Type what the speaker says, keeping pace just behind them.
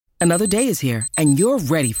Another day is here, and you're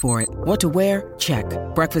ready for it. What to wear? Check.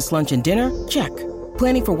 Breakfast, lunch, and dinner? Check.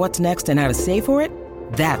 Planning for what's next and how to save for it?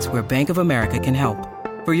 That's where Bank of America can help.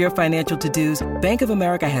 For your financial to-dos, Bank of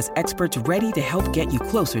America has experts ready to help get you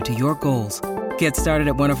closer to your goals. Get started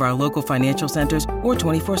at one of our local financial centers or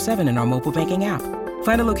 24/7 in our mobile banking app.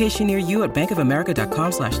 Find a location near you at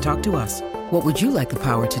bankofamerica.com/talktous. What would you like the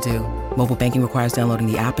power to do? Mobile banking requires downloading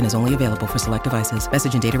the app and is only available for select devices.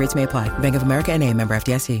 Message and data rates may apply. Bank of America N.A., member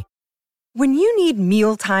FDIC. When you need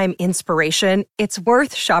mealtime inspiration, it's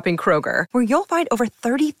worth shopping Kroger, where you'll find over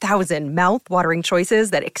 30,000 mouth-watering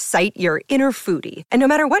choices that excite your inner foodie. And no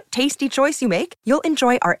matter what tasty choice you make, you'll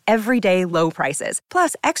enjoy our everyday low prices,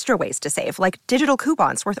 plus extra ways to save, like digital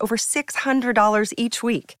coupons worth over $600 each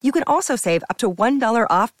week. You can also save up to $1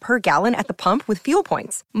 off per gallon at the pump with fuel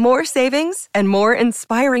points. More savings and more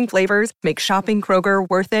inspiring flavors make shopping Kroger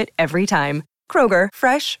worth it every time. Kroger,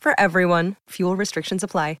 fresh for everyone. Fuel restrictions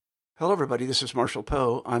apply. Hello, everybody. This is Marshall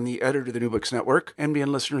Poe. I'm the editor of the New Books Network. NBN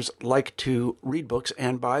listeners like to read books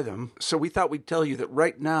and buy them. So we thought we'd tell you that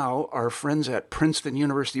right now, our friends at Princeton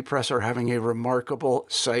University Press are having a remarkable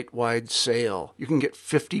site-wide sale. You can get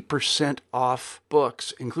 50% off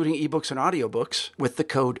books, including ebooks and audiobooks, with the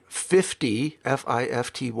code 50,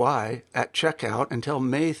 F-I-F-T-Y, at checkout until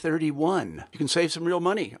May 31. You can save some real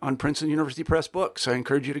money on Princeton University Press books. I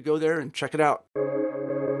encourage you to go there and check it out.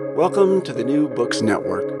 Welcome to the New Books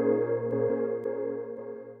Network.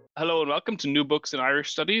 Hello and welcome to New Books in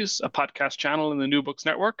Irish Studies, a podcast channel in the New Books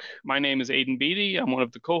Network. My name is Aidan Beattie. I'm one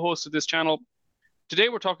of the co-hosts of this channel. Today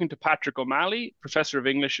we're talking to Patrick O'Malley, Professor of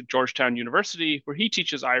English at Georgetown University, where he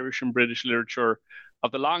teaches Irish and British literature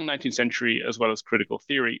of the long 19th century as well as critical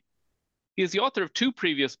theory. He is the author of two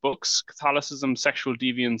previous books, Catholicism, Sexual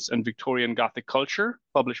Deviance, and Victorian Gothic Culture,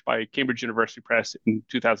 published by Cambridge University Press in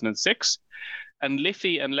 2006, and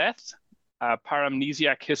Liffey and Leth,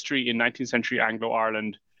 Paramnesiac History in 19th Century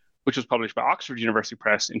Anglo-Ireland, which was published by Oxford University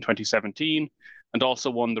Press in 2017, and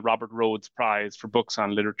also won the Robert Rhodes Prize for Books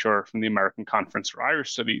on Literature from the American Conference for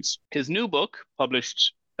Irish Studies. His new book,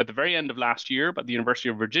 published at the very end of last year by the University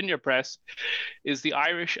of Virginia Press, is The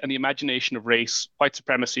Irish and the Imagination of Race, White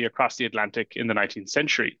Supremacy Across the Atlantic in the 19th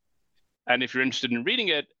Century. And if you're interested in reading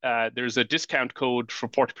it, there's a discount code for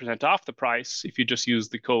 40% off the price if you just use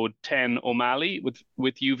the code 10 O'Malley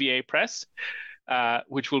with UVA Press,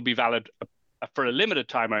 which will be valid for a limited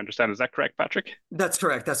time, I understand. Is that correct, Patrick? That's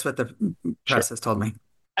correct. That's what the press has told me.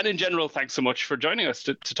 And in general, thanks so much for joining us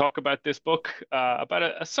to talk about this book, about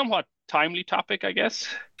a somewhat timely topic, I guess.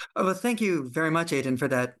 Oh, well, thank you very much, Aidan, for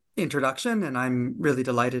that introduction. And I'm really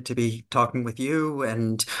delighted to be talking with you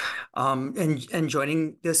and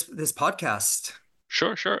joining this podcast.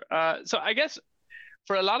 Sure. So I guess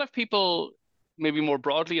for a lot of people, maybe more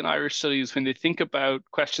broadly in Irish studies, when they think about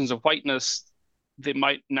questions of whiteness, they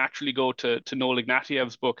might naturally go to Noel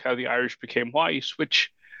Ignatiev's book, How the Irish Became White,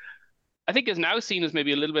 which I think is now seen as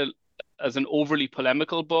maybe a little bit as an overly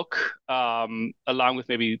polemical book, along with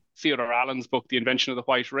maybe Theodore Allen's book, The Invention of the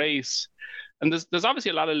White Race. And there's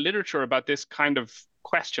obviously a lot of literature about this kind of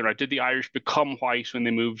question, right? Did the Irish become white when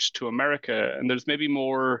they moved to America? And there's maybe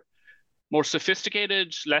more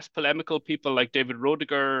sophisticated, less polemical people like David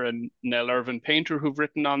Roediger and Nell Irvin Painter who've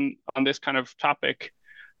written on this kind of topic.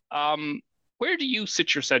 Where do you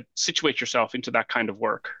situate yourself into that kind of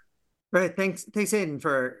work? Right. Thanks, Aidan,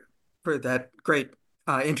 for that great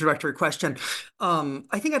introductory question.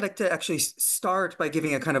 I think I'd like to actually start by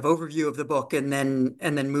giving a kind of overview of the book and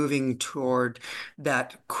then moving toward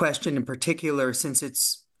that question in particular, since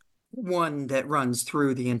it's one that runs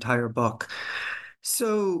through the entire book.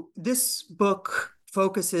 So this book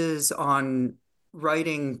focuses on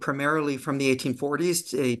writing primarily from the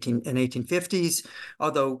 1840s and 1850s,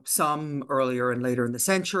 although some earlier and later in the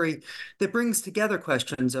century, that brings together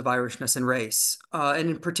questions of Irishness and race, and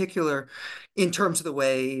in particular, in terms of the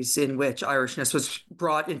ways in which Irishness was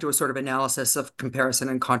brought into a sort of analysis of comparison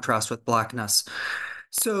and contrast with Blackness.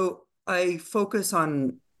 So I focus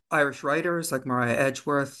on Irish writers like Mariah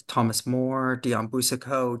Edgeworth, Thomas More, Dion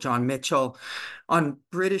Boucicault, John Mitchell, on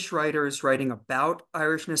British writers writing about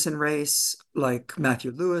Irishness and race like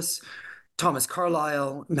Matthew Lewis, Thomas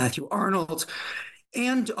Carlyle, Matthew Arnold,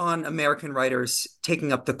 and on American writers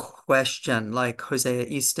taking up the question like Hosea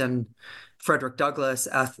Easton, Frederick Douglass,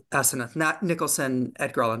 Asenath Nicholson,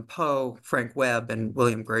 Edgar Allan Poe, Frank Webb, and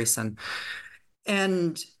William Grayson.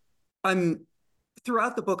 And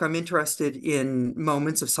throughout the book, I'm interested in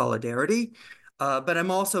moments of solidarity, but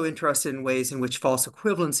I'm also interested in ways in which false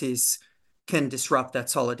equivalencies can disrupt that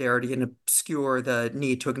solidarity and obscure the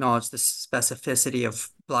need to acknowledge the specificity of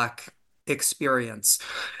Black experience.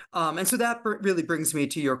 And so that really brings me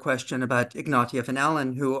to your question about Ignatieff and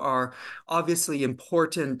Allen, who are obviously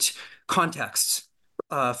important contexts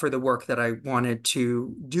for the work that I wanted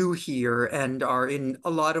to do here, and are in a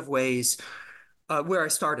lot of ways where I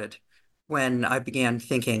started when I began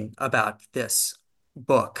thinking about this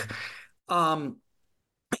book.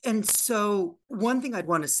 And so one thing I'd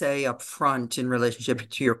want to say up front in relationship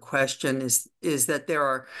to your question is that there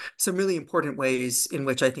are some really important ways in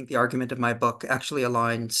which I think the argument of my book actually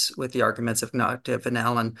aligns with the arguments of Ignatieff and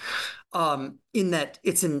Allen, in that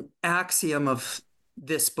it's an axiom of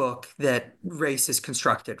this book that race is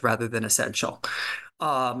constructed rather than essential.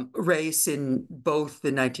 Race in both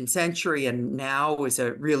the 19th century and now is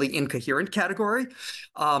a really incoherent category,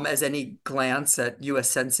 as any glance at US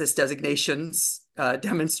Census designations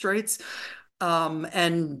demonstrates.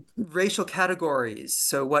 And racial categories,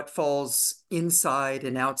 so what falls inside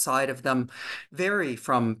and outside of them, vary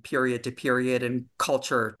from period to period and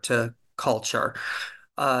culture to culture.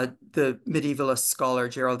 The medievalist scholar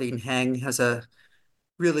Geraldine Heng has a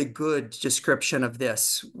really good description of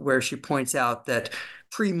this, where she points out that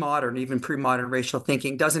even pre-modern racial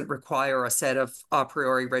thinking doesn't require a set of a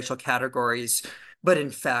priori racial categories, but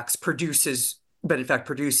in fact produces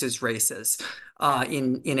races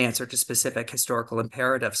in answer to specific historical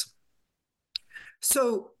imperatives.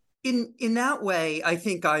 So in that way, I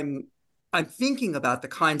think I'm thinking about the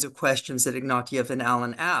kinds of questions that Ignatieff and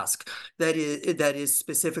Allen ask. That is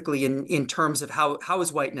specifically in terms of how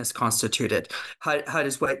is whiteness constituted? How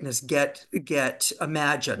does whiteness get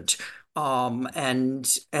imagined? And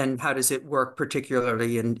how does it work,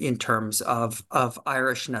 particularly in terms of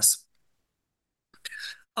Irishness?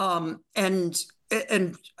 And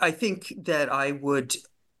I think that I would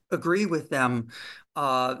agree with them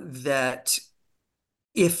that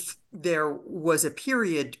if there was a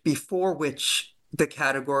period before which the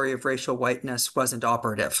category of racial whiteness wasn't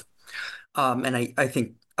operative, and I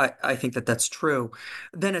think that that's true,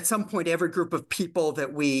 then at some point every group of people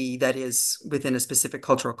that is within a specific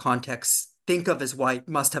cultural context think of as white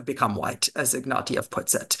must have become white, as Ignatieff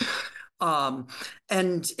puts it.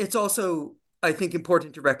 And it's also, I think,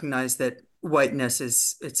 important to recognize that whiteness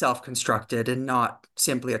is itself constructed and not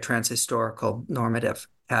simply a transhistorical normative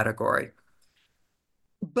category.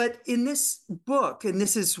 But in this book, and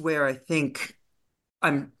this is where I think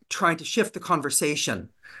I'm trying to shift the conversation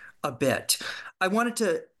a bit, I wanted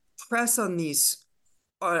to press on these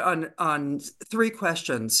on three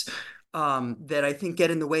questions that I think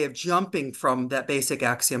get in the way of jumping from that basic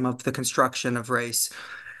axiom of the construction of race,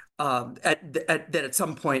 that at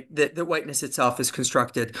some point that whiteness itself is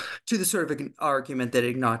constructed, to the sort of argument that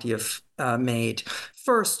Ignatieff made.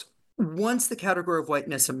 First, once the category of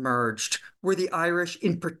whiteness emerged, were the Irish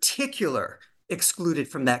in particular excluded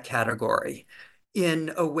from that category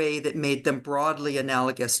in a way that made them broadly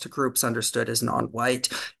analogous to groups understood as non-white,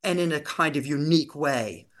 and in a kind of unique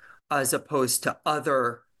way, as opposed to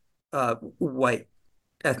other white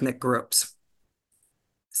ethnic groups?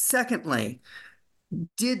 Secondly,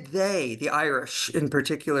 did the Irish in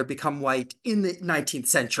particular, become white in the 19th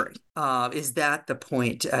century? Is that the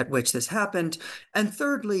point at which this happened? And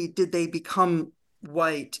thirdly, did they become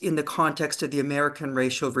white in the context of the American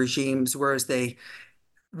racial regimes, whereas they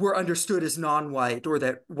were understood as non-white, or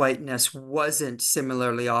that whiteness wasn't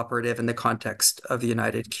similarly operative in the context of the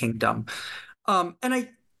United Kingdom? And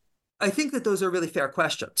I think that those are really fair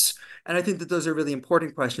questions. And I think that those are really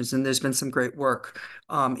important questions. And there's been some great work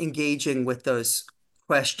engaging with those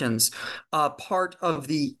questions. Part of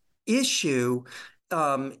the issue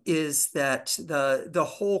is that the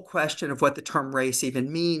whole question of what the term race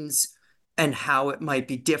even means and how it might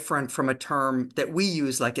be different from a term that we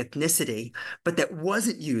use like ethnicity, but that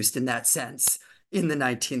wasn't used in that sense in the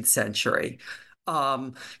 19th century,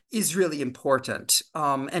 is really important.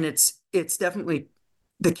 And it's definitely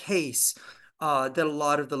the case that a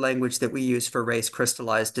lot of the language that we use for race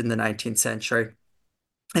crystallized in the 19th century.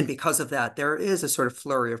 And because of that, there is a sort of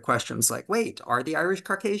flurry of questions like, wait, are the Irish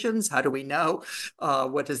Caucasians? How do we know?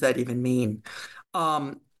 What does that even mean?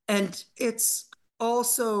 And it's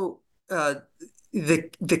also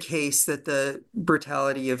the case that the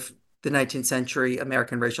brutality of the 19th century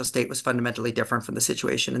American racial state was fundamentally different from the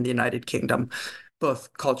situation in the United Kingdom,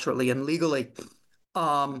 both culturally and legally,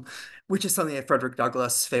 which is something that Frederick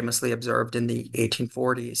Douglass famously observed in the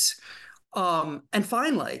 1840s. And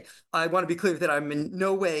finally, I want to be clear that I'm in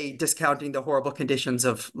no way discounting the horrible conditions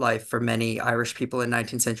of life for many Irish people in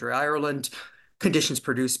 19th century Ireland, conditions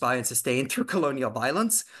produced by and sustained through colonial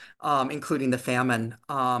violence, including the famine.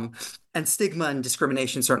 And stigma and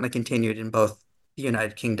discrimination certainly continued in both the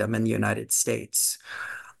United Kingdom and the United States.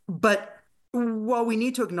 But Well, we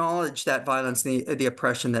need to acknowledge that violence and the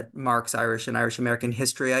oppression that marks Irish and Irish American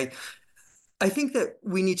history. I think that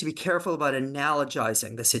we need to be careful about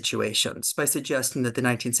analogizing the situations by suggesting that the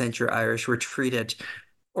 19th century Irish were treated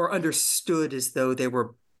or understood as though they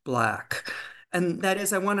were Black. And that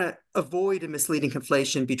is, I want to avoid a misleading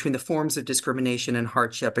conflation between the forms of discrimination and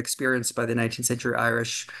hardship experienced by the 19th century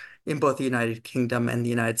Irish in both the United Kingdom and the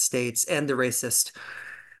United States, and the racist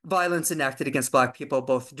violence enacted against Black people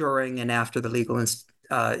both during and after the legal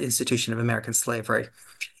institution of American slavery.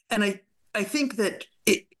 And I think that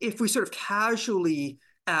if we sort of casually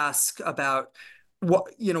ask about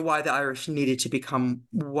why the Irish needed to become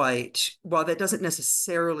white, while that doesn't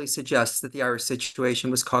necessarily suggest that the Irish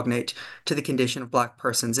situation was cognate to the condition of Black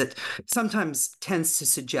persons, it sometimes tends to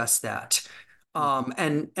suggest that.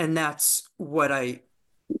 And that's what I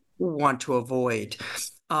want to avoid.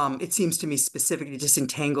 It seems to me specifically to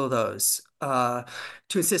disentangle those, to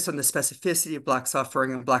insist on the specificity of Black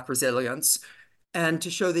suffering and Black resilience, and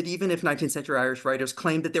to show that even if 19th century Irish writers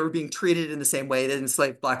claimed that they were being treated in the same way that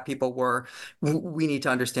enslaved Black people were, we need to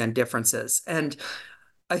understand differences. And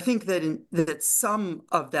I think that some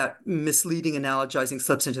of that misleading analogizing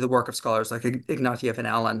slips into the work of scholars like Ignatieff and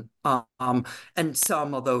Allen, and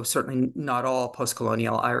some, although certainly not all,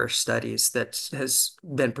 post-colonial Irish studies that has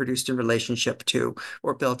been produced in relationship to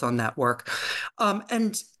or built on that work.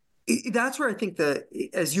 And that's where I think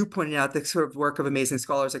as you pointed out, the sort of work of amazing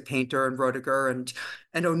scholars like Painter and Roediger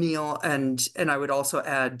and O'Neill, and I would also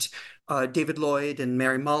add David Lloyd and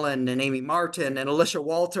Mary Mullen and Amy Martin and Alicia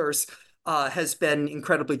Walters has been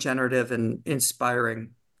incredibly generative and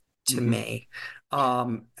inspiring to me.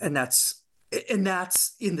 And that's in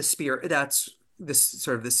the spirit. That's this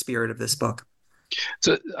sort of the spirit of this book.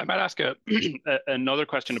 So I might ask another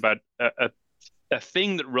question about a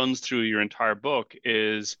thing that runs through your entire book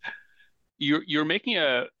is you're making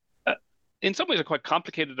in some ways a quite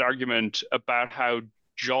complicated argument about how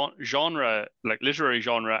genre, like literary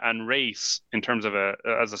genre, and race in terms of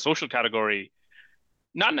as a social category,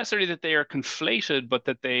 not necessarily that they are conflated, but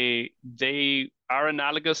that they are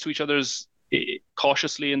analogous to each other's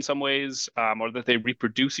cautiously in some ways, or that they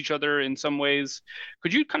reproduce each other in some ways.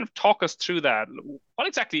 Could you kind of talk us through that? What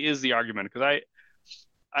exactly is the argument? Because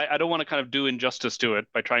I don't want to kind of do injustice to it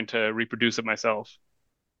by trying to reproduce it myself.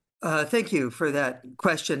 Thank you for that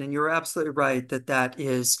question. And you're absolutely right that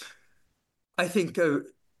is, I think, an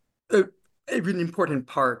important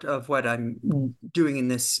part of what I'm doing in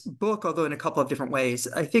this book, although in a couple of different ways.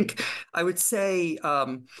 I think I would say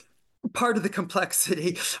part of the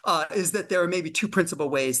complexity is that there are maybe two principal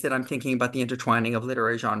ways that I'm thinking about the intertwining of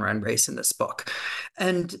literary genre and race in this book.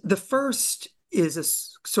 And the first is a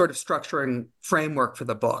sort of structuring framework for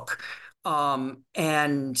the book.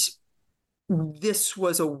 And this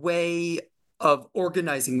was a way of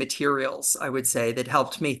organizing materials, I would say, that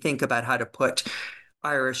helped me think about how to put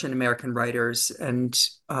Irish and American writers and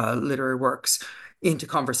literary works into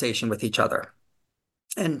conversation with each other.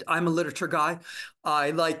 And I'm a literature guy.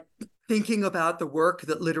 I like thinking about the work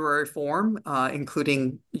that literary form,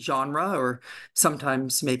 including genre, or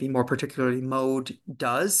sometimes maybe more particularly mode,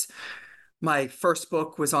 does. My first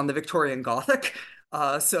book was on the Victorian Gothic,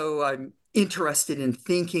 so I'm interested in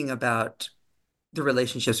thinking about the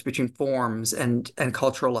relationships between forms and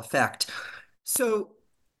cultural effect. So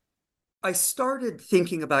I started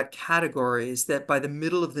thinking about categories that by the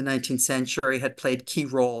middle of the 19th century had played key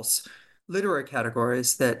roles, literary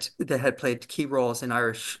categories that had played key roles in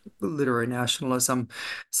Irish literary nationalism,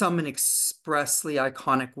 some in expressly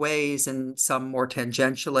iconic ways and some more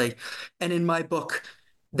tangentially. And in my book,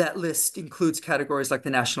 that list includes categories like the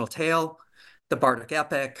national tale, the bardic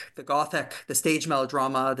epic, the Gothic, the stage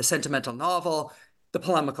melodrama, the sentimental novel, the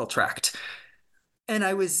polemical tract. And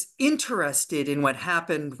I was interested in what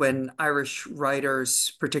happened when Irish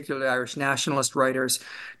writers, particularly Irish nationalist writers,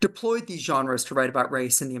 deployed these genres to write about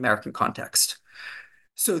race in the American context.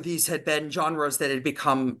 So these had been genres that had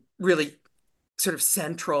become really sort of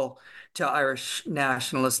central to Irish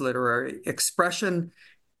nationalist literary expression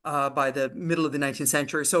by the middle of the 19th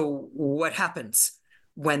century. So what happens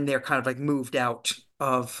when they're kind of like moved out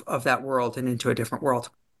of that world and into a different world?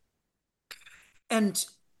 And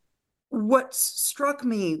what struck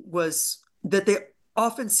me was that they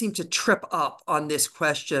often seem to trip up on this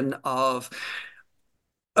question of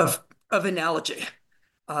analogy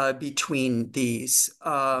between these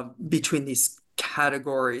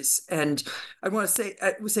categories. And I would say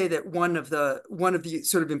that one of the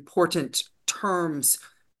sort of important terms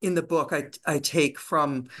in the book I take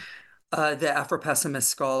from the Afro-pessimist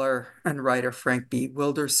scholar and writer Frank B.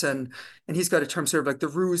 Wilderson, and he's got a term sort of like the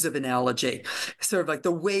ruse of analogy, sort of like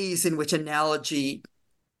the ways in which analogy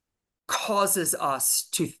causes us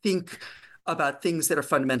to think about things that are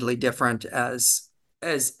fundamentally different as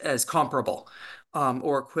comparable,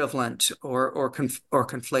 or equivalent, or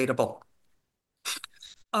conflatable.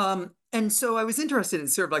 And so I was interested in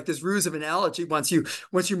sort of like this ruse of analogy once you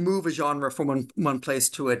move a genre from one place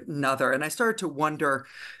to another. And I started to wonder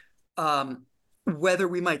whether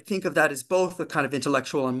we might think of that as both a kind of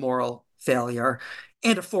intellectual and moral failure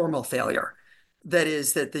and a formal failure. That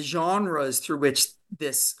is, that the genres through which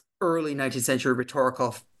this early 19th century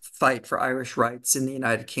rhetorical fight for Irish rights in the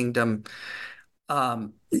United Kingdom,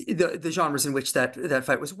 the genres in which that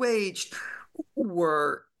fight was waged,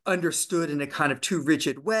 were understood in a kind of too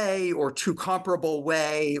rigid way, or too comparable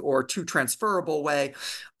way, or too transferable way,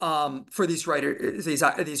 for these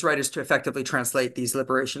writers to effectively translate these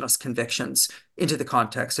liberationist convictions into the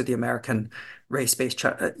context of the American race-based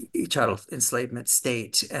chattel enslavement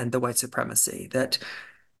state and the white supremacy that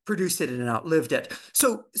produced it and outlived it.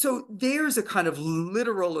 So there's a kind of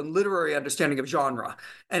literal and literary understanding of genre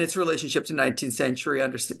and its relationship to 19th century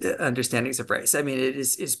understandings of race. I mean,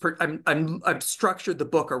 I've structured the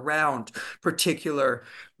book around particular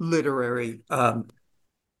literary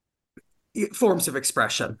forms of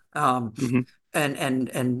expression, and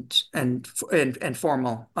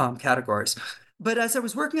formal categories. But as I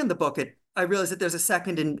was working on the book, I realized that there's a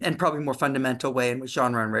second and probably more fundamental way in which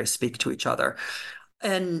genre and race speak to each other.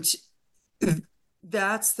 And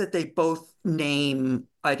that's that they both name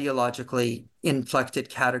ideologically inflected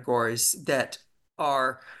categories that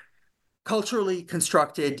are culturally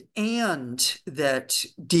constructed and that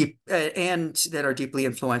are deeply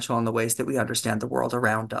influential in the ways that we understand the world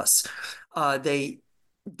around us. They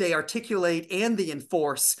articulate and they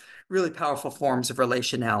enforce really powerful forms of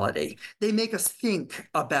relationality. They make us think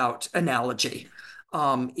about analogy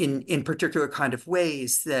in particular kind of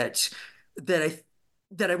ways that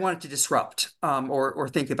I wanted to disrupt, or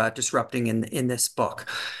think about disrupting in this book.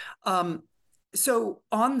 So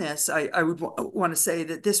on this, I would want to say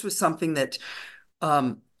that this was something that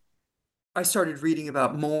I started reading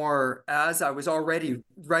about more as I was already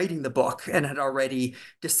writing the book and had already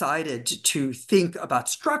decided to think about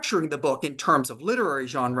structuring the book in terms of literary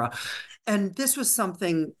genre. And this was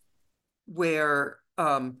something where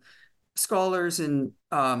scholars in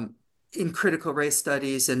critical race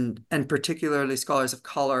studies and particularly scholars of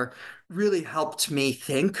color really helped me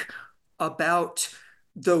think about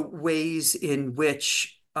the ways in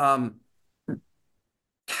which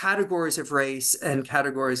categories of race and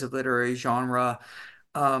categories of literary genre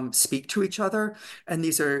speak to each other. And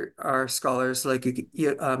these are scholars like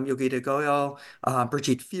Yogita Goyal,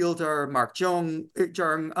 Brigitte Fielder, Mark Jung,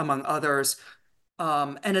 among others.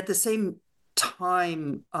 And at the same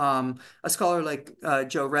time, a scholar like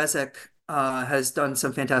Joe Resnick has done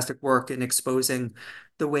some fantastic work in exposing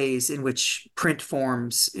the ways in which print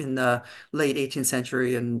forms in the late 18th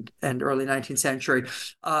century and early 19th century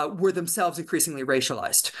were themselves increasingly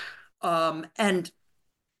racialized. And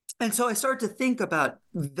so I started to think about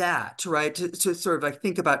that, right? To sort of like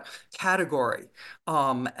think about category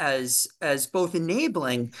as both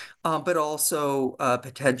enabling, but also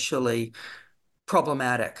potentially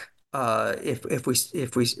problematic if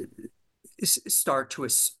we start to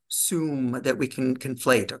assume that we can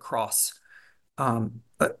conflate across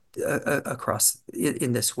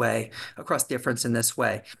in this way, across difference in this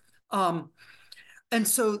way. And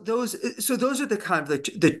so those are the kind of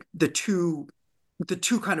the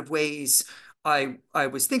two kind of ways I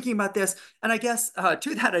was thinking about this. And I guess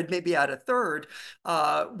to that I'd maybe add a third,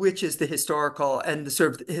 which is the historical and the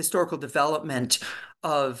sort of historical development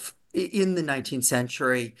of in the 19th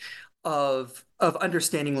century of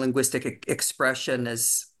understanding linguistic expression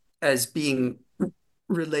as being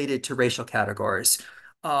related to racial categories.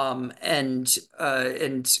 And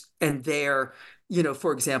there,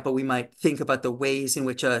 for example, we might think about the ways in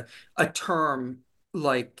which a term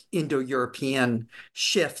like Indo-European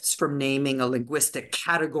shifts from naming a linguistic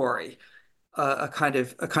category, a kind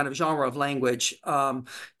of genre of language,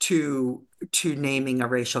 to naming a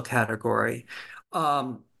racial category.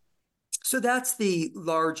 So that's the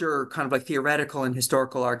larger kind of like theoretical and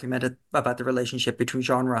historical argument about the relationship between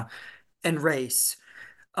genre and race.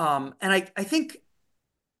 And I think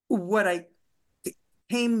what I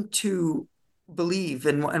came to believe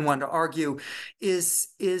and want to argue is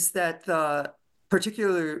that the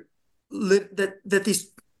particular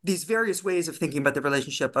that these various ways of thinking about the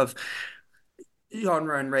relationship of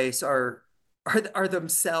genre and race are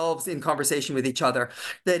themselves in conversation with each other.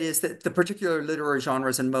 That is, that the particular literary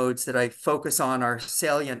genres and modes that I focus on are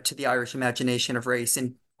salient to the Irish imagination of race,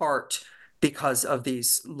 in part because of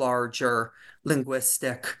these larger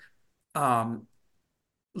linguistic,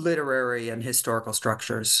 literary, and historical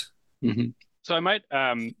structures. Mhm. So I might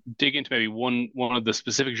dig into maybe one of the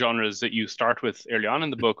specific genres that you start with early on in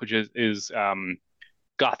the book, which is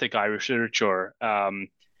Gothic Irish literature,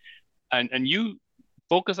 and you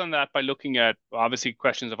focus on that by looking at obviously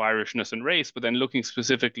questions of Irishness and race, but then looking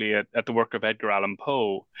specifically at the work of Edgar Allan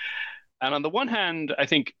Poe. And on the one hand, I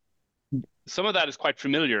think some of that is quite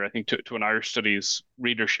familiar, I think, to an Irish studies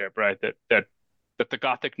readership, right? That the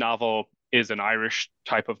Gothic novel is an Irish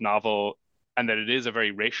type of novel, and that it is a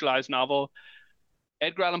very racialized novel.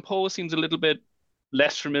 Edgar Allan Poe seems a little bit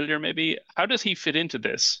less familiar, maybe. How does he fit into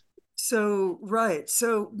this? So, right.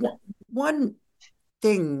 So, one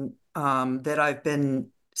thing that I've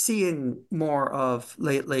been seeing more of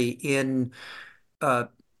lately uh,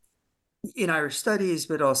 in Irish studies,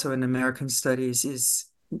 but also in American studies, is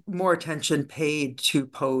more attention paid to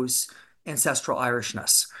Poe's ancestral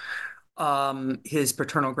Irishness. His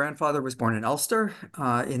paternal grandfather was born in Ulster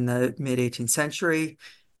in the mid 18th century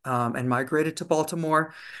and migrated to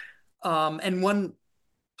Baltimore. And one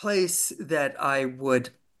place that I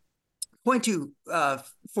would point to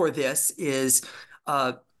for this is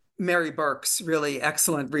Mary Burke's really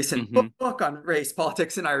excellent recent Hmm. book on race,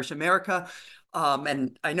 politics in Irish America.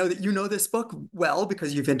 And I know that you know this book well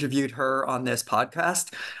because you've interviewed her on this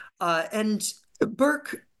podcast. And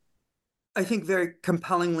Burke, I think, very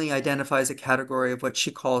compellingly identifies a category of what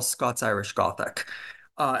she calls Scots-Irish Gothic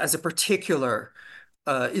as a particular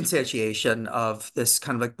instantiation of this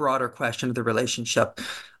kind of like broader question of the relationship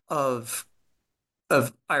of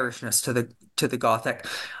Irishness to the Gothic,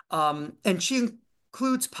 and she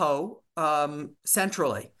includes Poe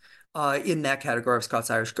centrally in that category of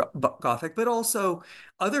Scots-Irish Gothic, but also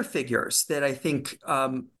other figures that I think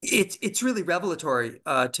it's really revelatory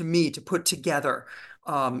to me to put together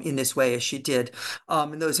in this way as she did,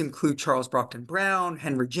 and those include Charles Brockden Brown,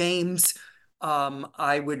 Henry James.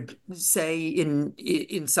 I would say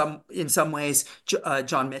in some ways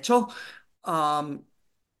John Mitchell.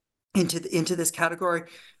 Into this category.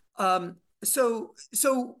 So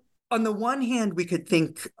on the one hand, we could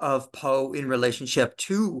think of Poe in relationship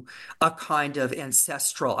to a kind of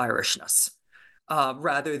ancestral Irishness,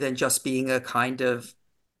 rather than just being a kind of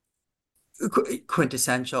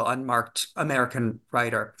quintessential, unmarked American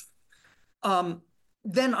writer. Um,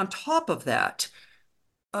 then on top of that,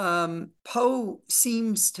 Poe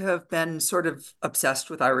seems to have been sort of obsessed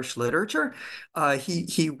with Irish literature.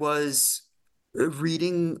 He was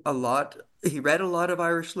reading a lot. He read a lot of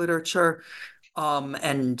Irish literature,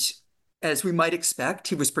 and as we might expect,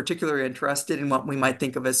 he was particularly interested in what we might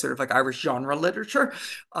think of as sort of like Irish genre literature,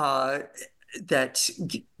 that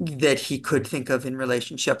that he could think of in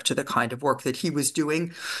relationship to the kind of work that he was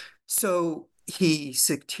doing. So he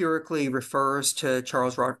satirically refers to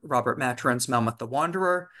Charles Robert Maturin's Melmoth the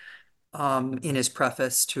Wanderer in his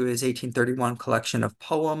preface to his 1831 collection of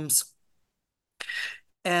poems.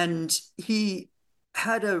 And he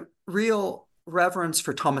had a real reverence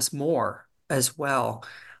for Thomas More as well.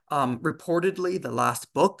 Reportedly, the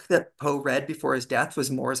last book that Poe read before his death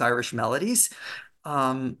was Moore's Irish Melodies.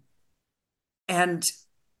 Um, and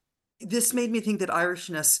this made me think that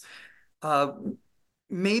Irishness uh,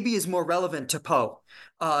 maybe is more relevant to Poe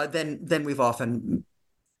than we've often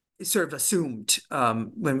sort of assumed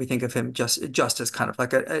when we think of him just as kind of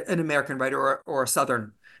like an American writer or a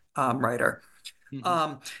Southern writer. Hmm.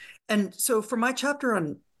 Um, and so for my chapter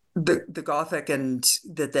on the Gothic and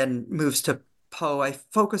that then moves to Poe, I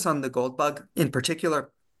focus on the Gold Bug in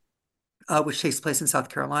particular, which takes place in South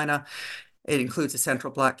Carolina. It includes a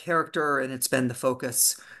central Black character, and it's been the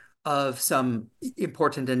focus of some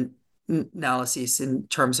important analyses in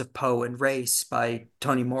terms of Poe and race by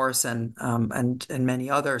Toni Morrison and many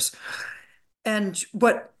others. And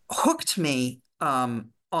what hooked me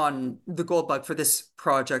on the Gold Bug for this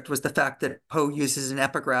project was the fact that Poe uses an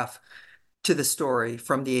epigraph to the story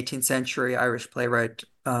from the 18th century Irish playwright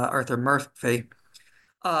Arthur Murphy.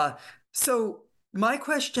 Uh, so my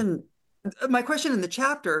question my question in the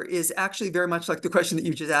chapter is actually very much like the question that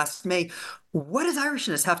you just asked me. What does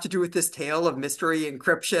Irishness have to do with this tale of mystery,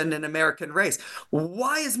 encryption, and American race?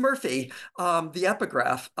 Why is Murphy the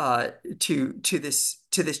epigraph to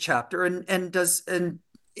this chapter? And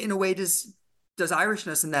in a way does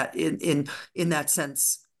Irishness in that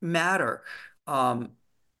sense matter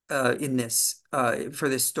in this for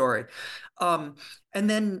this story? And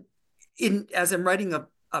then as I'm writing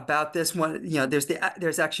about this one,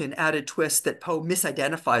 there's actually an added twist that Poe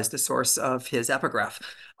misidentifies the source of his epigraph.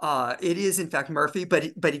 It is in fact Murphy, but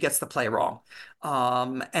he gets the play wrong,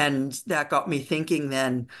 and that got me thinking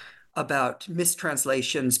then. about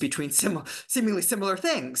mistranslations between seemingly similar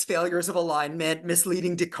things, failures of alignment,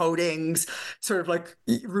 misleading decodings, sort of like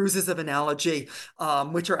ruses of analogy,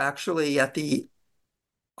 which are actually at the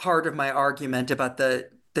heart of my argument about the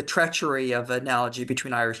treachery of analogy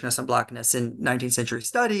between Irishness and Blackness in 19th century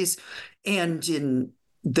studies, and in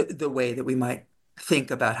the way that we might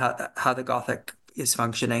think about how the Gothic is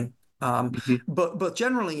functioning. But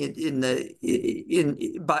generally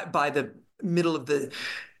by the middle of the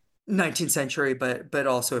 19th century, but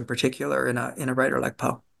also in particular in a writer like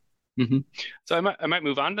Poe. So I might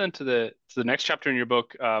move on then to the next chapter in your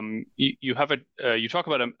book. You have you talk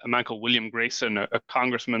about a man called William Grayson, a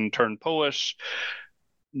congressman turned poet,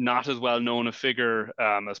 not as well known a figure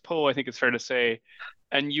as Poe, I think it's fair to say.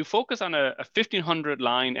 And you focus on a 1,500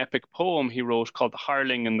 line epic poem he wrote called The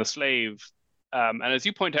Hireling and the Slave. And as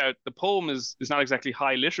you point out, the poem is not exactly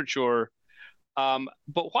high literature.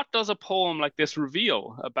 But what does a poem like this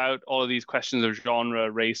reveal about all of these questions of genre,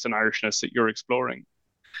 race, and Irishness that you're exploring?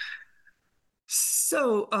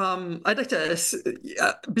 So I'd like to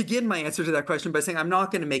begin my answer to that question by saying I'm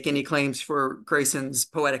not going to make any claims for Grayson's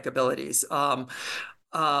poetic abilities.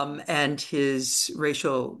 And his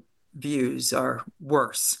racial views are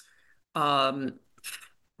worse. For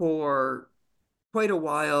quite a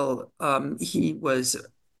while, he was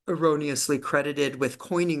erroneously credited with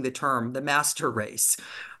coining the term the master race.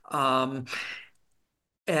 And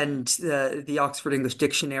the Oxford English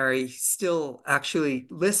Dictionary still actually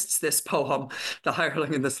lists this poem, The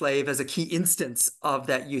Hireling and the Slave, as a key instance of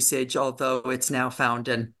that usage, although it's now found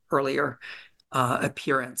in earlier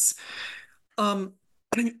appearance. In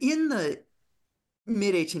the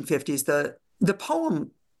mid-1850s, the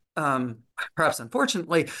poem, perhaps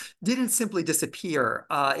unfortunately, didn't simply disappear.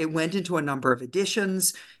 It went into a number of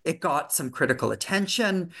editions. It got some critical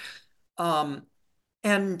attention.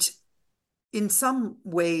 And in some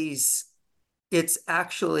ways, it's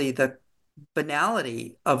actually the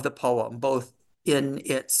banality of the poem, both in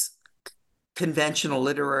its conventional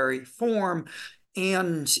literary form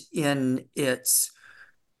and in its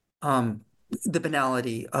the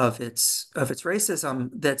banality of its racism,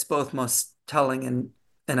 that's both most telling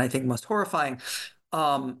and I think most horrifying,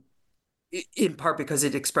 in part because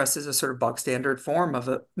it expresses a sort of bog standard form of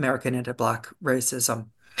American anti-Black racism.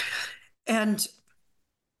 And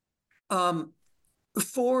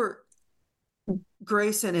for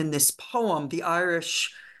Grayson in this poem, the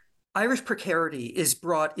Irish precarity is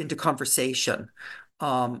brought into conversation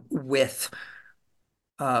with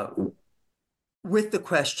the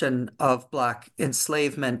question of Black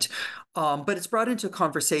enslavement, but it's brought into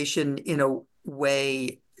conversation in a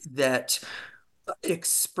way that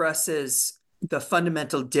expresses the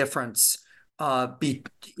fundamental difference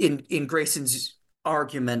in Grayson's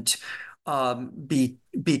argument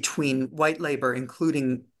between white labor,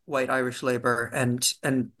 including white Irish labor,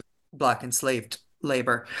 and Black enslaved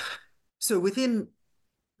labor. So within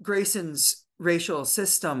Grayson's racial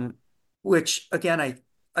system, which again I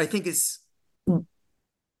think is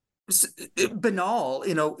banal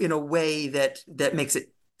in a way that makes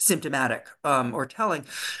it symptomatic or telling.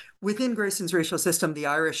 Within Grayson's racial system, the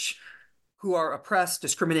Irish who are oppressed,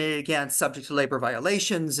 discriminated against, subject to labor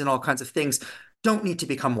violations and all kinds of things, don't need to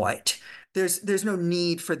become white. There's no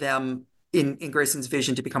need for them in Grayson's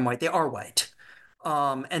vision to become white. They are white,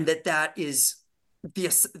 and that is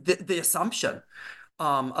the assumption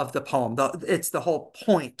of the poem. It's the whole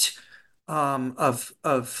point of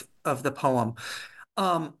the poem.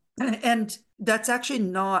 And that's actually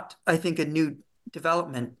not, I think, a new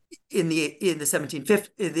development in the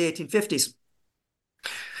 1850s.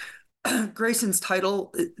 Grayson's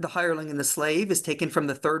title, The Hireling and the Slave, is taken from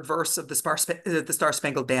the third verse of the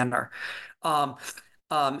Star-Spangled Banner.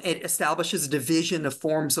 It establishes a division of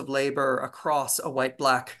forms of labor across a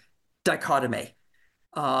white-black dichotomy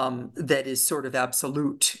that is sort of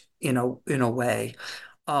absolute in a way.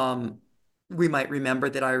 We might remember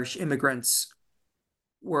that Irish immigrants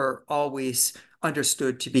were always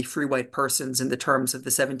understood to be free white persons in the terms of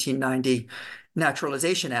the 1790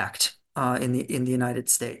 Naturalization Act in the United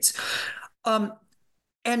States.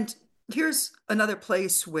 And here's another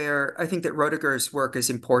place where I think that Roediger's work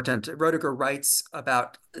is important. Roediger writes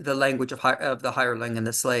about the language of the hireling and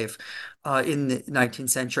the slave in the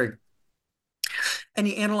 19th century. And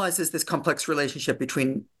he analyzes this complex relationship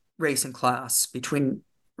between race and class, between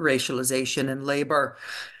racialization and labor.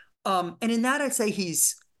 And in that, I'd say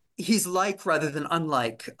he's like rather than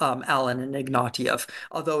unlike Allen and Ignatieff,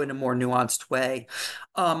 although in a more nuanced way.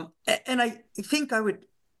 And I think I would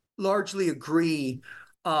largely agree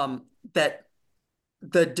that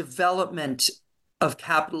the development of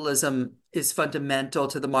capitalism is fundamental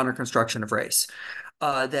to the modern construction of race.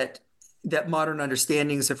 that modern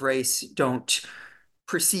understandings of race don't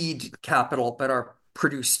precede capital, but are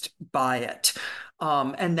produced by it.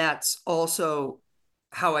 And that's also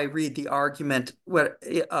how I read the argument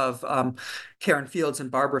of Karen Fields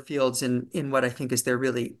and Barbara Fields in what I think is their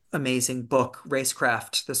really amazing book,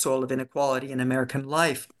 Racecraft, The Soul of Inequality in American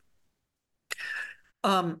Life.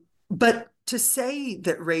 But to say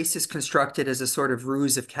that race is constructed as a sort of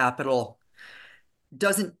ruse of capital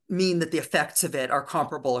doesn't mean that the effects of it are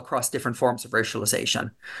comparable across different forms of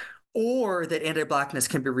racialization, or that anti-Blackness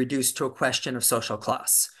can be reduced to a question of social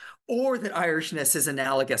class, or that Irishness is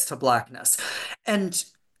analogous to Blackness. And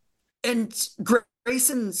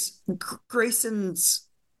Grayson's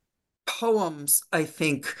poems, I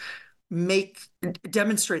think,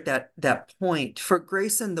 demonstrate that point. For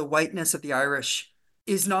Grayson, the whiteness of the Irish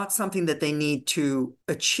is not something that they need to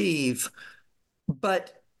achieve,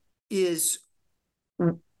 but is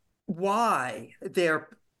why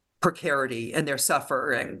their precarity and their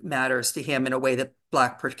suffering matters to him in a way that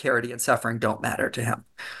Black precarity and suffering don't matter to him.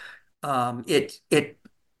 It's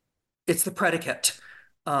the predicate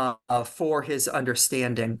for his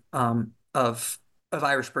understanding of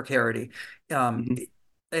Irish precarity,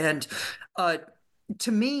 and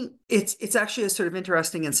to me, it's actually a sort of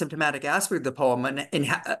interesting and symptomatic aspect of the poem, and in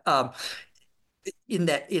how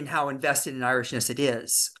invested in Irishness it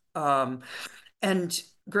is. And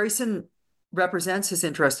Grayson represents his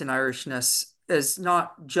interest in Irishness as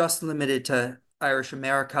not just limited to Irish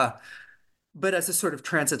America, but as a sort of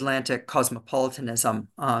transatlantic cosmopolitanism.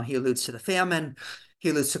 He alludes to the famine. He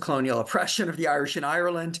alludes to colonial oppression of the Irish in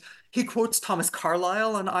Ireland. He quotes Thomas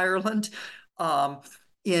Carlyle on Ireland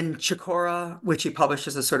in Chicora, which he published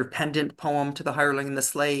as a sort of pendant poem to the hireling and the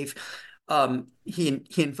slave. He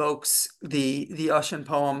invokes the Ossian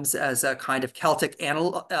poems as a kind of Celtic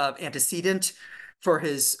antecedent for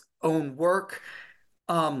his own work.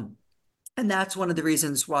 And that's one of the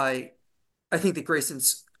reasons why I think that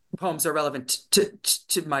Grayson's poems are relevant to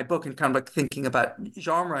my book and kind of like thinking about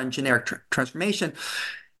genre and generic transformation,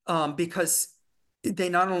 because they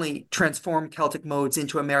not only transform Celtic modes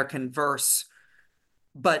into American verse,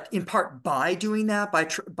 but in part by doing that,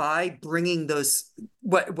 by bringing those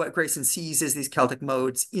what Grayson sees as these Celtic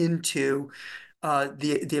modes into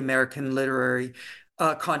the American literary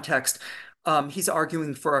context. He's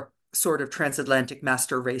arguing for a sort of transatlantic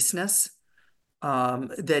master raceness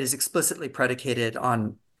that is explicitly predicated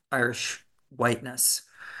on Irish whiteness.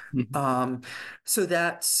 So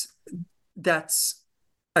that's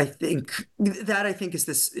I think is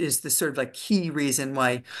the sort of like key reason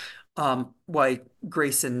why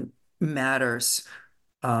Grayson matters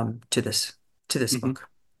to this book.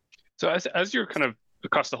 So as you're kind of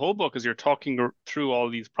across the whole book, as you're talking through all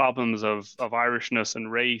these problems of Irishness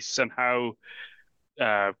and race and how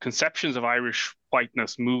conceptions of Irish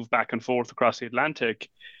whiteness move back and forth across the Atlantic,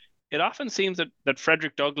 it often seems that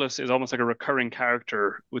Frederick Douglass is almost like a recurring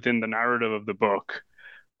character within the narrative of the book.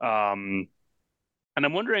 And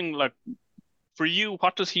I'm wondering, like, for you,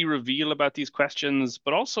 what does he reveal about these questions?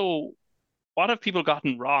 But also, what have people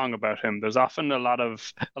gotten wrong about him? There's often a lot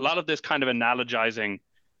of this kind of analogizing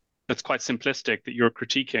that's quite simplistic that you're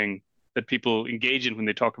critiquing, that people engage in when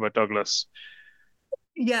they talk about Douglass.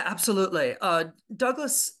 Yeah, absolutely.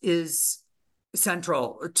 Douglass is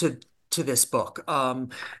central to this book,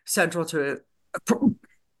 central to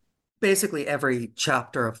basically every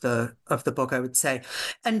chapter of the book, I would say.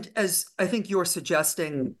 And as I think you're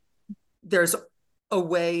suggesting, there's a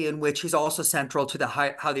way in which he's also central to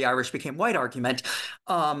how the Irish became white argument,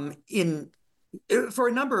 for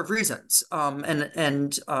a number of reasons.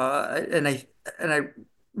 And I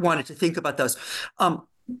wanted to think about those.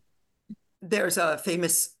 There's a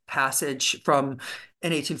famous passage from an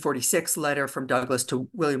 1846 letter from Douglass to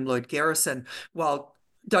William Lloyd Garrison. While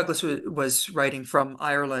Douglass was writing from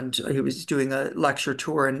Ireland, he was doing a lecture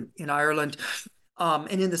tour in Ireland. And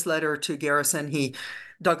in this letter to Garrison,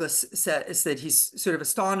 Douglass says that he's sort of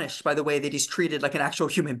astonished by the way that he's treated like an actual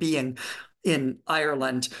human being in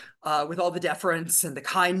Ireland, with all the deference and the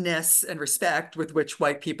kindness and respect with which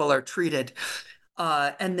white people are treated.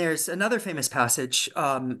 And there's another famous passage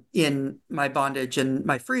in My Bondage and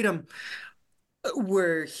My Freedom,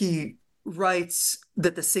 where he writes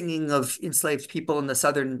that the singing of enslaved people in the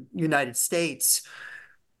southern United States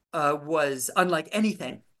was unlike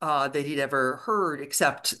anything that he'd ever heard,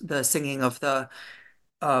 except the singing of the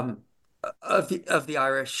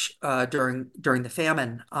Irish during the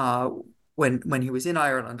famine when he was in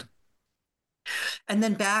Ireland. And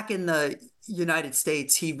then back in the United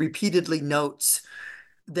States, he repeatedly notes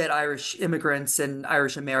that Irish immigrants and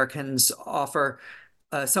Irish Americans offer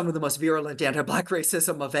some of the most virulent anti-Black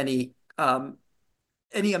racism of any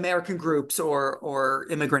any American groups or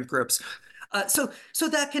immigrant groups. So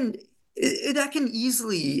that can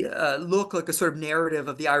easily look like a sort of narrative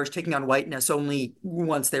of the Irish taking on whiteness only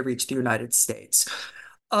once they reach the United States.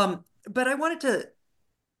 But I wanted to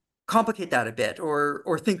complicate that a bit,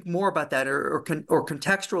 or think more about that, or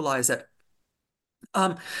contextualize it.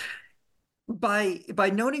 By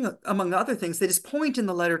noting, among other things, that his point in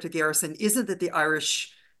the letter to Garrison isn't that the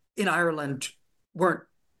Irish in Ireland weren't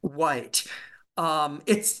white.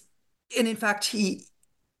 It's and in fact he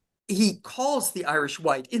calls the Irish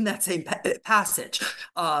white in that same passage,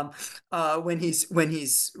 when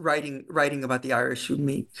he's writing about the Irish who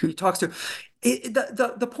he talks to.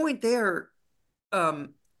 The point there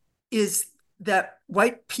is that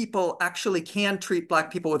white people actually can treat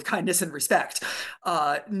Black people with kindness and respect,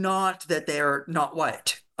 not that they're not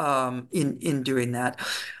white in doing that.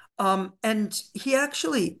 And he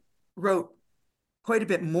actually wrote quite a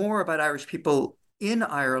bit more about Irish people in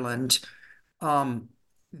Ireland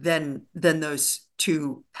than those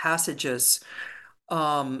two passages.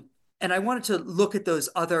 And I wanted to look at those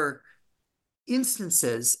other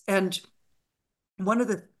instances. And one of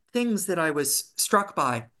the things that I was struck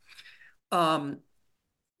by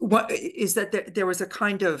what is that there was a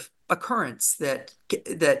kind of occurrence that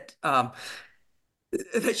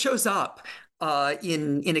shows up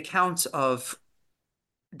in accounts of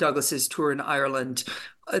Douglas's tour in Ireland,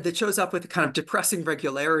 that shows up with a kind of depressing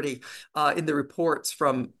regularity in the reports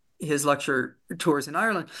from his lecture tours in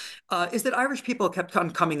Ireland, is that Irish people kept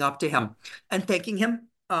on coming up to him and thanking him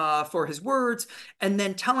for his words, and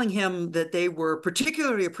then telling him that they were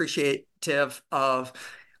particularly appreciative of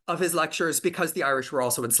his lectures because the Irish were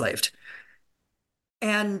also enslaved.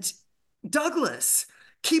 And Douglas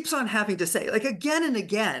keeps on having to say, like, again and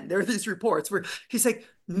again, there are these reports where he's like,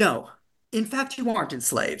 no, in fact, you aren't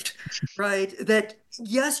enslaved, right? That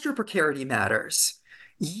yes, your precarity matters.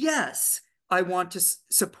 Yes, I want to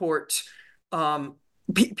support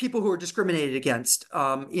people who are discriminated against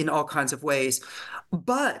in all kinds of ways.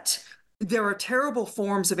 But there are terrible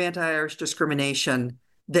forms of anti-Irish discrimination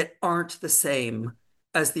that aren't the same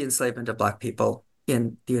as the enslavement of Black people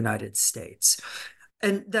in the United States.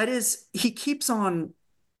 And that is, he keeps on,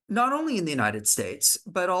 not only in the United States,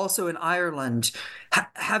 but also in Ireland,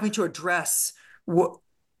 having to address what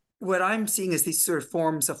I'm seeing as these sort of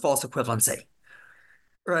forms of false equivalency,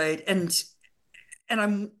 right? And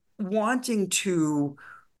I'm wanting to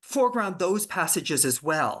foreground those passages as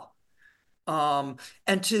well, and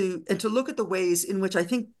to look at the ways in which I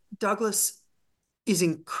think Douglas is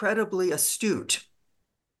incredibly astute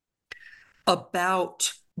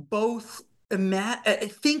about both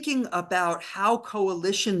thinking about how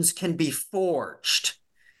coalitions can be forged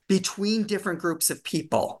between different groups of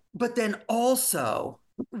people, but then also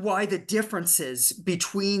why the differences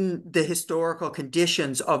between the historical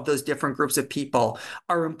conditions of those different groups of people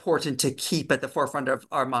are important to keep at the forefront of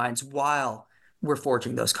our minds while we're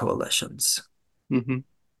forging those coalitions. Mm-hmm.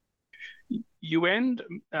 You end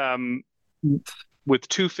with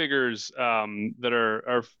two figures that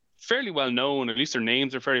are fairly well known, at least their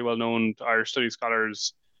names are fairly well known to Irish studies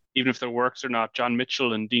scholars, even if their works are not, John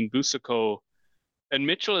Mitchell and Dean Boucicault. And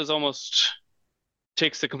Mitchell is almost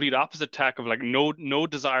takes the complete opposite tack of like no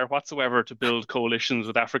desire whatsoever to build coalitions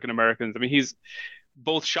with African Americans. I mean, he's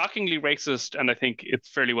both shockingly racist, and I think it's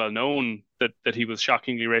fairly well known that he was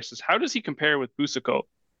shockingly racist. How does he compare with Boucicault?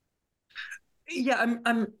 Yeah,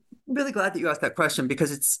 I'm really glad that you asked that question,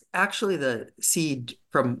 because it's actually the seed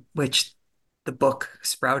from which the book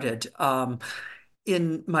sprouted.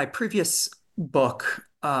 In my previous book,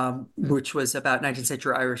 which was about 19th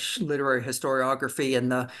century Irish literary historiography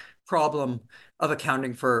and the problem of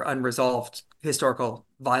accounting for unresolved historical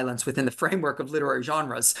violence within the framework of literary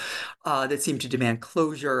genres that seemed to demand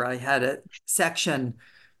closure, I had a section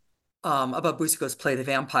about Boucicault's play The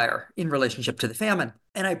Vampire in relationship to the famine.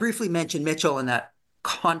 And I briefly mentioned Mitchell in that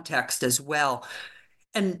context as well.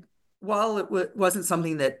 And while it wasn't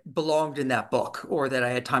something that belonged in that book or that I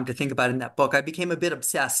had time to think about in that book, I became a bit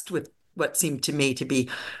obsessed with what seemed to me to be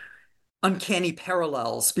uncanny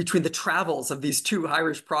parallels between the travels of these two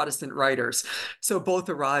Irish Protestant writers. So both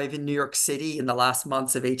arrive in New York City in the last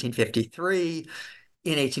months of 1853.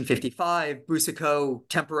 In 1855, Boucicault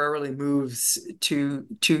temporarily moves to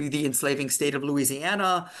the enslaving state of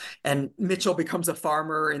Louisiana, and Mitchell becomes a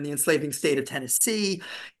farmer in the enslaving state of Tennessee.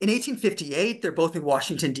 In 1858, they're both in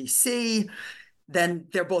Washington, D.C. Then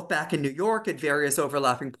they're both back in New York at various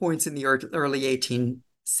overlapping points in the early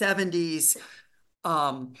 1870s.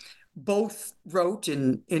 Both wrote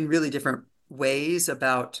in really different ways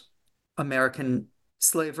about American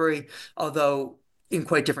slavery, although in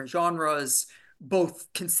quite different genres.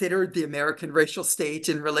 both considered the American racial state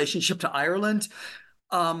in relationship to Ireland,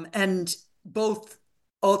 and both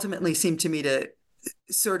ultimately seem to me to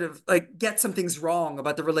sort of like get some things wrong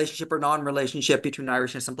about the relationship or non-relationship between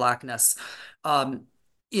Irishness and Blackness,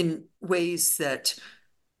 in ways that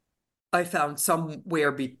I found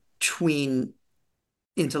somewhere between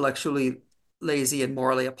intellectually lazy and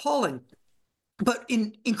morally appalling, but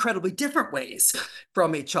in incredibly different ways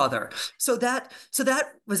from each other. So that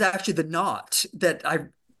was actually the knot that I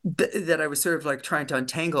was sort of like trying to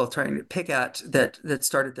untangle, trying to pick at, that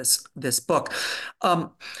started this book.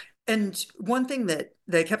 And one thing that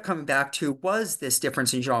they kept coming back to was this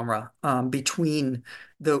difference in genre, between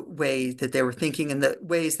the way that they were thinking and the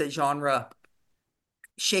ways that genre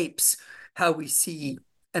shapes how we see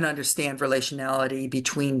and understand relationality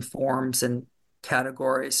between forms and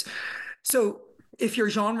categories. So if your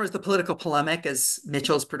genre is the political polemic, as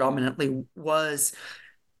Mitchell's predominantly was,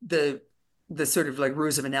 the sort of like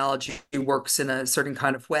ruse of analogy works in a certain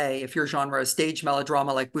kind of way. If your genre is stage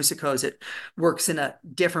melodrama like Boucicault's, it works in a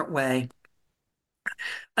different way.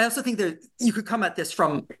 I also think that you could come at this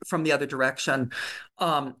from the other direction.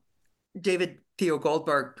 David Theo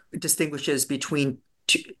Goldberg distinguishes between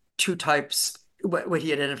two types, what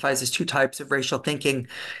he identifies as two types of racial thinking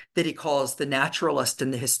that he calls the naturalist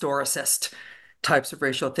and the historicist types of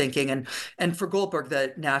racial thinking. And for Goldberg,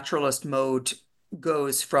 the naturalist mode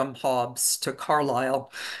goes from Hobbes to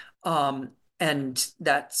Carlyle. And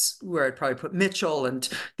that's where I'd probably put Mitchell. And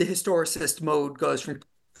the historicist mode goes from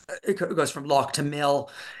Locke to Mill.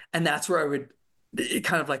 And that's where I would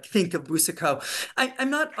kind of like think of Boucicault. I'm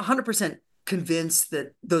not 100% convinced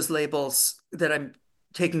that those labels that I'm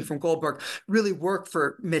taking from Goldberg really work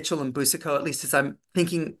for Mitchell and Boucicault, at least as I'm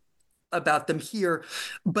thinking about them here.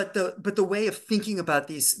 But the way of thinking about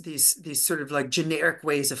these sort of like generic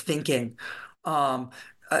ways of thinking, that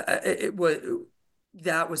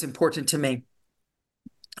was important to me.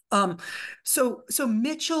 So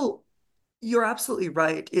Mitchell, you're absolutely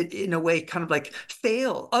right. It, in a way, kind of like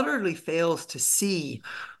utterly fails to see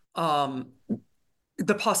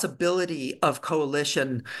the possibility of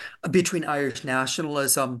coalition between Irish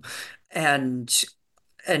nationalism and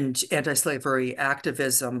anti-slavery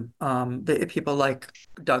activism, the people like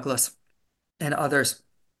Douglas and others.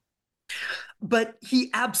 But he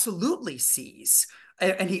absolutely sees,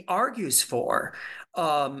 and he argues for,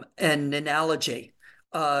 an analogy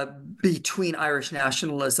between Irish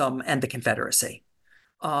nationalism and the Confederacy.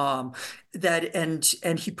 And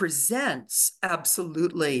he presents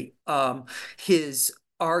absolutely his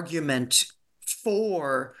argument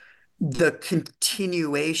for the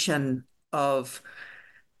continuation of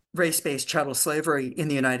race-based chattel slavery in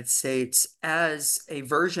the United States as a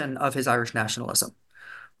version of his Irish nationalism.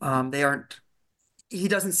 He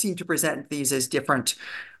doesn't seem to present these as different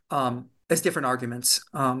arguments,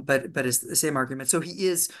 but as the same argument. So he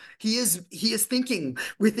is thinking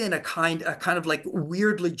within a kind of like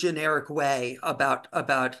weirdly generic way about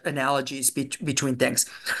analogies between things.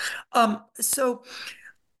 So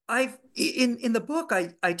in the book,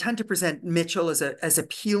 I tend to present Mitchell as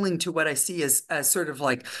appealing to what I see as sort of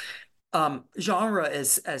like genre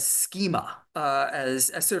as schema,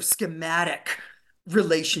 as sort of schematic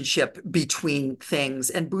relationship between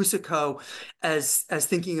things, and Boucicault as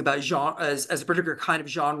thinking about genre as a particular kind of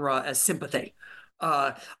genre as sympathy,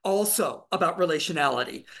 also about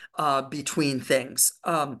relationality between things.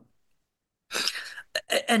 And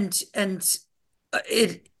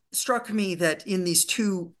it struck me that in these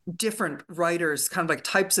two different writers, kind of like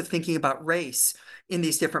types of thinking about race in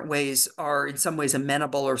these different ways are in some ways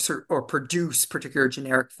amenable or produce particular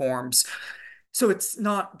generic forms. So it's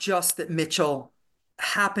not just that Mitchell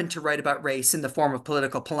happened to write about race in the form of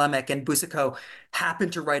political polemic and Boucicault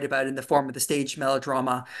happened to write about it in the form of the stage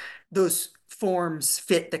melodrama. Those forms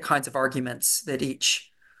fit the kinds of arguments that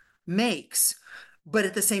each makes, but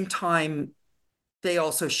at the same time, they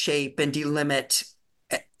also shape and delimit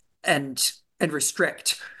and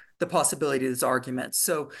restrict the possibility of those arguments.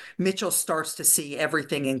 So Mitchell starts to see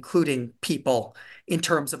everything, including people, in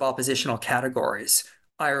terms of oppositional categories: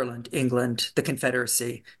 Ireland, England, the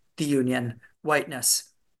Confederacy, the Union,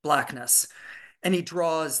 whiteness, blackness. And he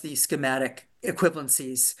draws these schematic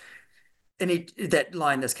equivalencies that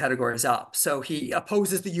line those categories up. So he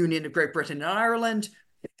opposes the Union of Great Britain and Ireland,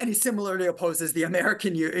 and he similarly opposes the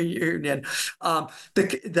American Union.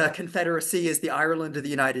 The Confederacy is the Ireland of the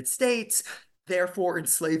United States. Therefore,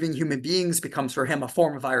 enslaving human beings becomes for him a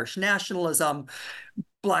form of Irish nationalism.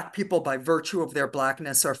 Black people, by virtue of their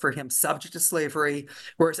blackness, are for him subject to slavery,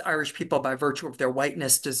 whereas Irish people, by virtue of their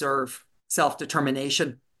whiteness, deserve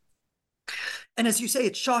self-determination. And as you say,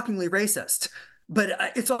 it's shockingly racist, but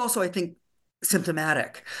it's also, I think,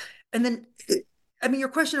 symptomatic. And then, I mean, your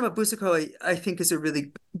question about Boucicault, I think, is a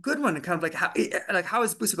really good one. And kind of like how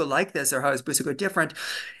is Boucicault like this, or how is Boucicault different?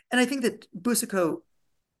 And I think that Boucicault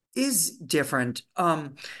is different.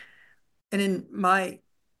 And in my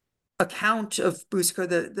account of Boucicault,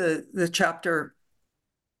 the chapter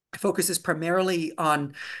focuses primarily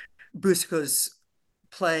on Boucicault's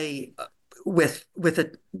play with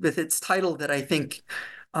its title that I think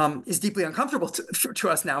is deeply uncomfortable to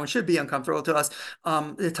us now and should be uncomfortable to us.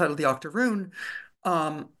 The title, The Octoroon,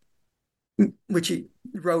 um, which he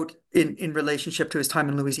wrote in relationship to his time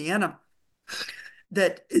in Louisiana.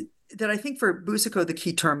 That I think for Boucicault the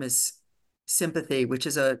key term is sympathy, which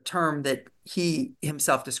is a term that he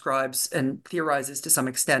himself describes and theorizes to some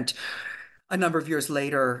extent a number of years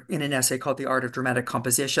later in an essay called The Art of Dramatic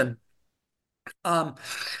Composition. Now,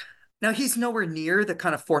 he's nowhere near the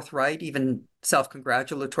kind of forthright, even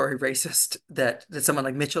self-congratulatory racist that someone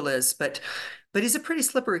like Mitchell is, but he's a pretty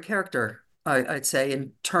slippery character, I'd say,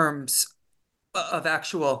 in terms of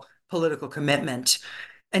actual political commitment.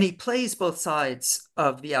 And he plays both sides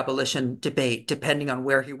of the abolition debate, depending on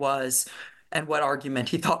where he was and what argument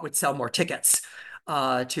he thought would sell more tickets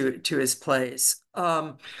to his plays.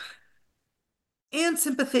 And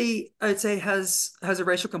sympathy, I'd say, has a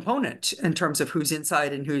racial component in terms of who's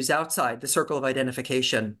inside and who's outside, the circle of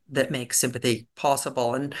identification that makes sympathy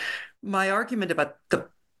possible. And my argument about the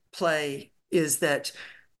play is that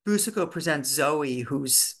Boucicault presents Zoe,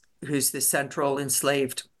 who's the central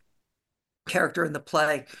enslaved character in the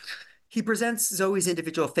play. He presents Zoe's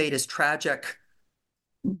individual fate as tragic,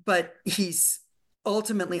 but he's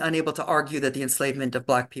ultimately unable to argue that the enslavement of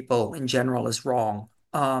Black people in general is wrong.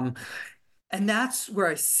 And that's where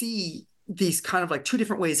I see these kind of like two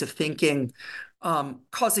different ways of thinking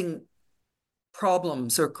causing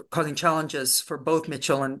problems or causing challenges for both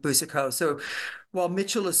Mitchell and Boucicault. So while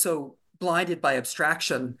Mitchell is so blinded by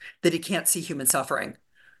abstraction that he can't see human suffering,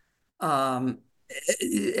 and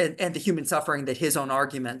the human suffering that his own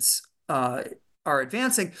arguments are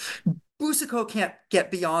advancing, Boucicault can't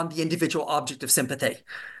get beyond the individual object of sympathy.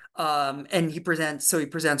 And he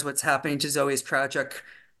presents what's happening to Zoe as tragic,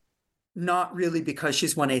 not really because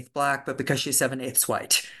she's 1/8 Black, but because she's 7/8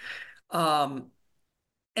 white.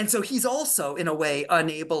 And so he's also, in a way,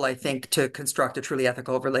 unable, I think, to construct a truly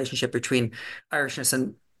ethical relationship between Irishness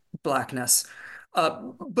and Blackness.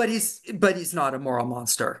 But he's not a moral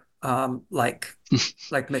monster like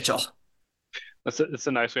Mitchell. That's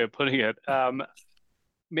a nice way of putting it.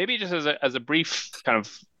 Maybe just as a brief kind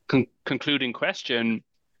of concluding question,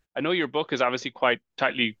 I know your book is obviously quite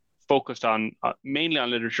tightly focused on mainly on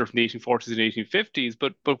literature from the 1840s and 1850s,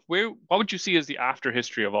 but what would you see as the after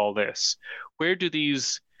history of all this? Where does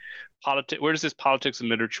this politics and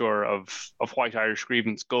literature of white Irish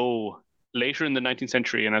grievance go later in the 19th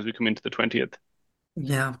century and as we come into the 20th?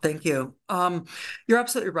 Yeah, thank you. You're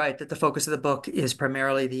absolutely right that the focus of the book is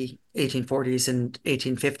primarily the 1840s and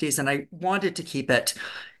 1850s, and I wanted to keep it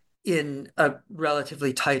in a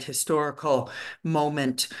relatively tight historical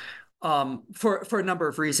moment for a number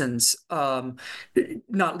of reasons,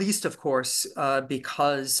 not least, of course,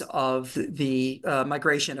 because of the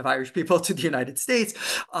migration of Irish people to the United States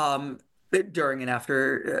during and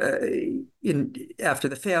after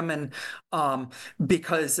the famine,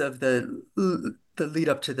 because of the lead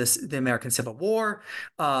up to the American Civil War,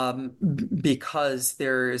 because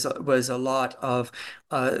there was a lot of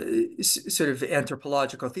sort of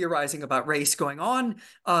anthropological theorizing about race going on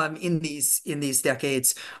in these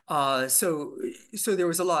decades. So there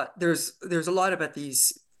was a lot. There's a lot about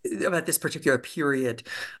this particular period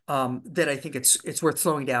that I think it's worth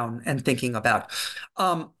slowing down and thinking about.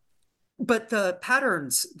 But the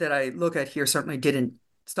patterns that I look at here certainly didn't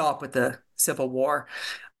stop with the Civil War.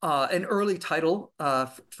 An early title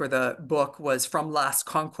for the book was From Last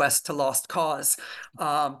Conquest to Lost Cause.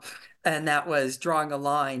 And that was drawing a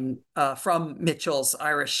line from Mitchell's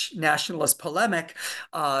Irish nationalist polemic,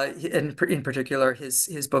 in particular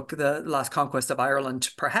his book, The Last Conquest of Ireland,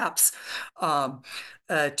 perhaps,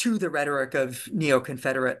 to the rhetoric of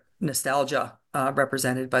neo-Confederate nostalgia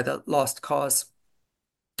represented by the Lost Cause.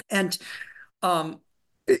 And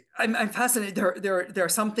I'm fascinated. There are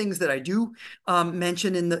some things that I do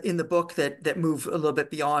mention in the book that move a little bit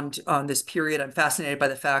beyond this period. I'm fascinated by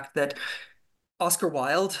the fact that Oscar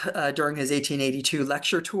Wilde, during his 1882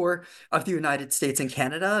 lecture tour of the United States and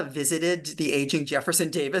Canada, visited the aging Jefferson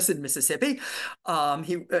Davis in Mississippi.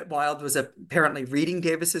 Wilde was apparently reading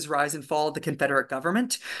Davis's Rise and Fall of the Confederate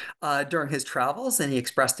Government during his travels, and he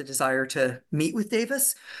expressed a desire to meet with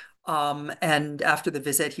Davis. And after the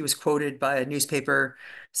visit, he was quoted by a newspaper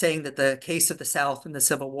saying that the case of the South in the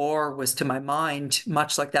Civil War was, to my mind,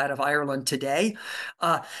 much like that of Ireland today.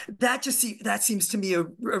 That seems to me a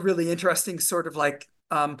really interesting sort of like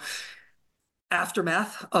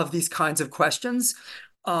aftermath of these kinds of questions.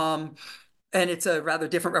 And it's a rather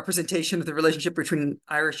different representation of the relationship between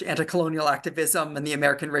Irish anti-colonial activism and the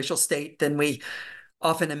American racial state than we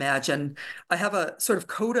often imagine. I have a sort of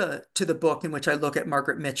coda to the book in which I look at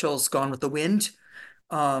Margaret Mitchell's Gone with the Wind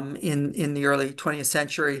in the early 20th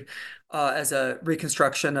century as a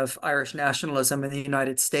reconstruction of Irish nationalism in the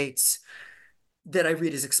United States that I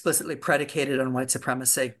read is explicitly predicated on white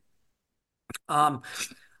supremacy.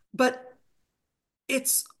 But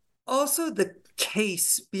it's also the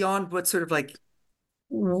case beyond what sort of like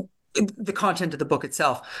the content of the book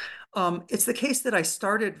itself. It's the case that I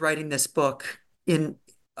started writing this book in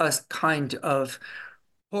a kind of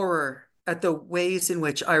horror at the ways in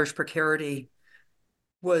which Irish precarity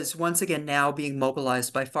was once again now being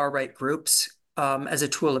mobilized by far-right groups as a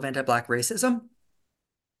tool of anti-Black racism.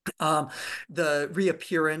 The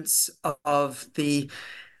reappearance of the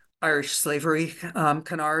Irish slavery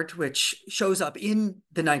canard, which shows up in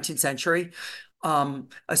the 19th century,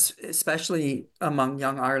 especially among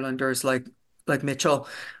young Irelanders like Mitchell,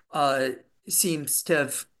 seems to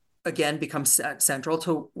have again become central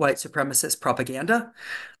to white supremacist propaganda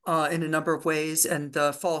in a number of ways. And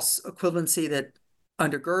the false equivalency that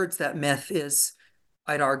undergirds that myth is,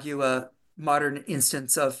 I'd argue, a modern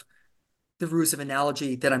instance of the ruse of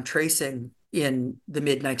analogy that I'm tracing in the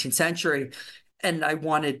mid-19th century. And I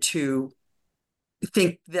wanted to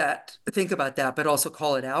think about that, but also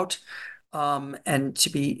call it out, and to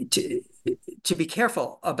be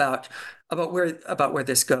careful about where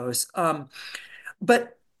this goes.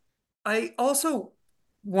 But I also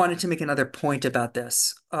wanted to make another point about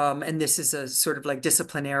this, and this is a sort of like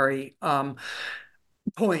disciplinary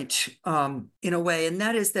point in a way, and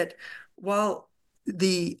that is that while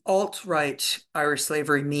the alt-right Irish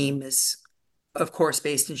slavery meme is, of course,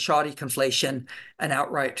 based in shoddy conflation and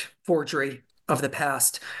outright forgery of the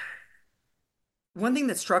past, one thing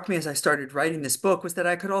that struck me as I started writing this book was that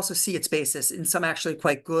I could also see its basis in some actually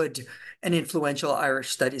quite good and influential Irish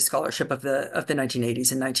studies scholarship of the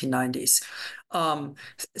 1980s and 1990s.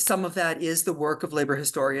 Some of that is the work of labor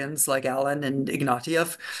historians like Allen and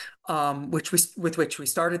Ignatieff, with which we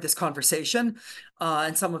started this conversation,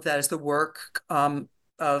 and some of that is the work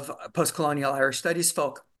of post-colonial Irish studies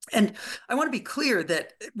folk. And I want to be clear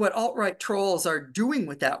that what alt-right trolls are doing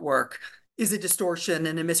with that work is a distortion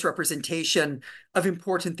and a misrepresentation of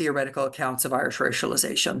important theoretical accounts of Irish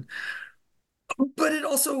racialization. But it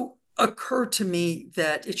also occurred to me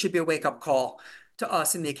that it should be a wake-up call to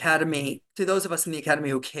us in the academy, to those of us in the academy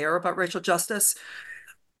who care about racial justice,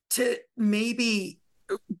 to maybe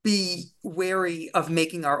be wary of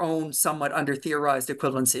making our own somewhat under-theorized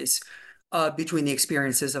equivalencies between the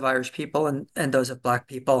experiences of Irish people and those of Black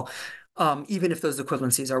people, even if those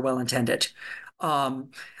equivalencies are well-intended.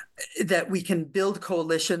 That we can build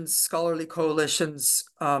coalitions, scholarly coalitions,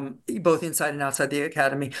 both inside and outside the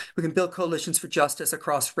academy. We can build coalitions for justice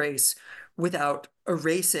across race without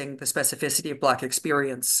erasing the specificity of Black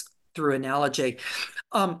experience through analogy.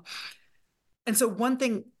 And so one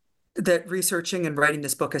thing that researching and writing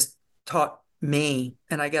this book has taught me,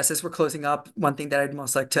 and I guess as we're closing up, one thing that I'd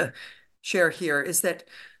most like to share here is that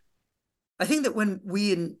I think that when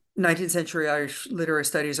we in 19th century Irish literary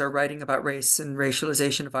studies are writing about race and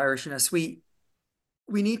racialization of Irishness, we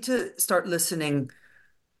need to start listening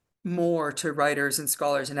more to writers and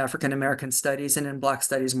scholars in African American studies and in Black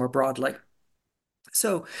studies more broadly.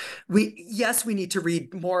 So we need to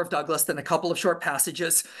read more of Douglas than a couple of short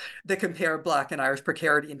passages that compare Black and Irish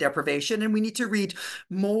precarity and deprivation. And we need to read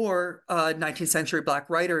more 19th century Black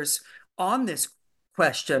writers on this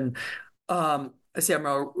question.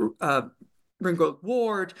 Ringold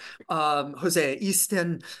Ward, Hosea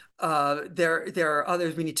Easton. There are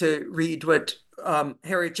others. We need to read what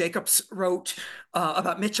Harriet Jacobs wrote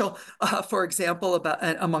about Mitchell, for example,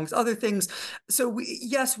 amongst other things. So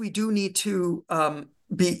we do need to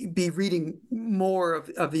be reading more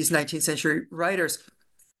of these 19th century writers.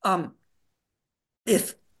 But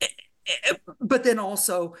then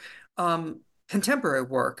also contemporary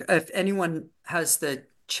work. If anyone has the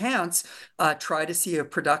chance, try to see a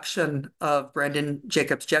production of Brandon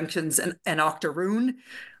Jacobs Jenkins and Octoroon,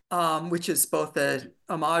 which is both a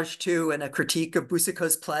homage to and a critique of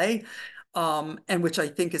Boucicault's play, and which I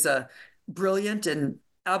think is a brilliant and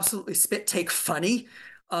absolutely spit-take funny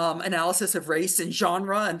analysis of race and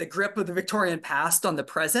genre and the grip of the Victorian past on the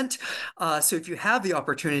present. So if you have the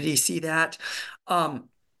opportunity, see that.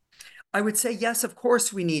 I would say yes, of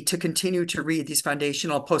course, we need to continue to read these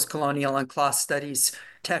foundational post-colonial and class studies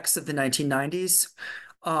texts of the 1990s.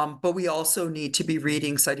 But we also need to be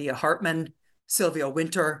reading Saidiya Hartman, Sylvia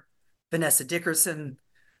Wynter, Vanessa Dickerson,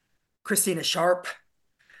 Christina Sharp.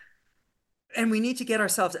 And we need to get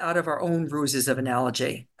ourselves out of our own ruses of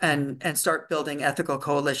analogy and start building ethical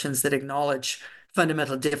coalitions that acknowledge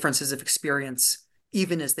fundamental differences of experience,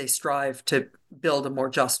 even as they strive to build a more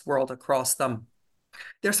just world across them.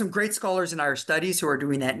 There's some great scholars in Irish studies who are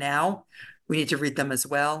doing that now. We need to read them as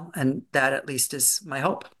well. And that at least is my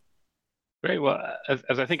hope. Great. Well,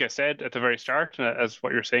 as I think I said at the very start, and as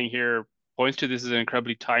what you're saying here points to, this is an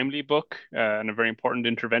incredibly timely book and a very important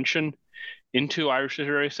intervention into Irish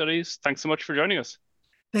literary studies. Thanks so much for joining us.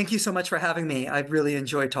 Thank you so much for having me. I've really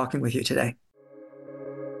enjoyed talking with you today.